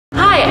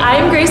I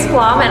am Grace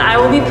Blom and I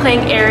will be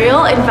playing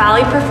Ariel in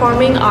Valley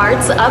Performing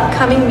Arts'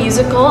 upcoming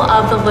musical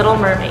of The Little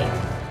Mermaid.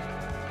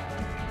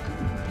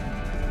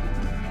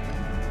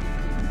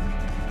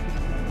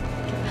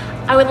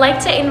 I would like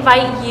to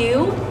invite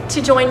you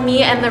to join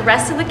me and the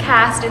rest of the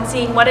cast in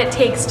seeing what it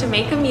takes to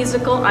make a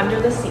musical under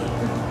the sea.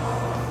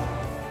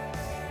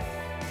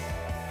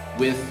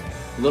 With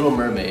Little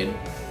Mermaid,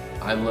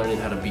 I'm learning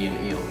how to be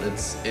an eel.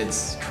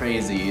 It's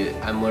crazy.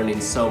 I'm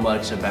learning so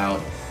much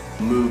about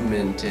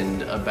movement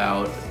and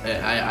about,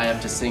 I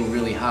have to sing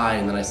really high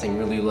and then I sing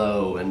really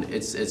low, and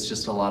it's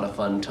just a lot of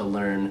fun to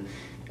learn,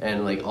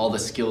 and like all the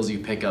skills you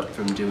pick up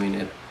from doing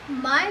it.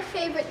 My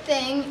favorite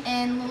thing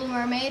in Little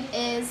Mermaid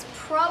is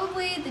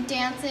probably the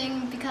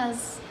dancing,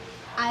 because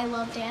I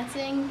love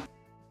dancing.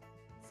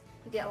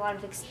 You get a lot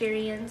of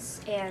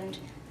experience and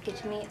get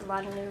to meet a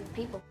lot of new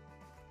people.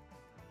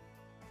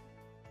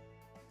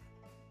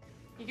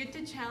 You get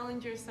to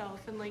challenge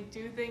yourself and like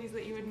do things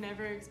that you would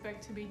never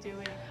expect to be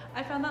doing.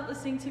 I found that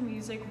listening to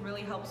music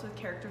really helps with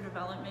character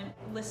development.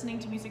 Listening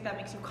to music that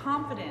makes you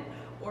confident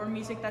or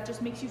music that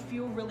just makes you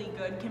feel really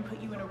good can put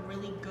you in a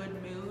really good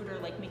mood, or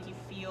like make you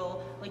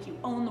feel like you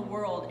own the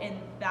world, and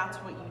that's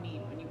what you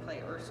need when you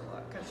play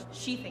Ursula, because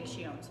she thinks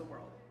she owns the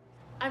world.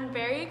 I'm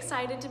very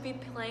excited to be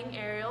playing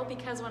Ariel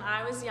because when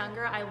I was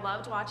younger, I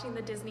loved watching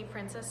the Disney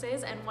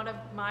princesses, and one of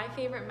my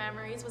favorite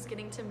memories was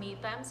getting to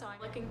meet them, so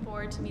I'm looking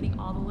forward to meeting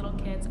all the little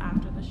kids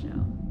after the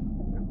show.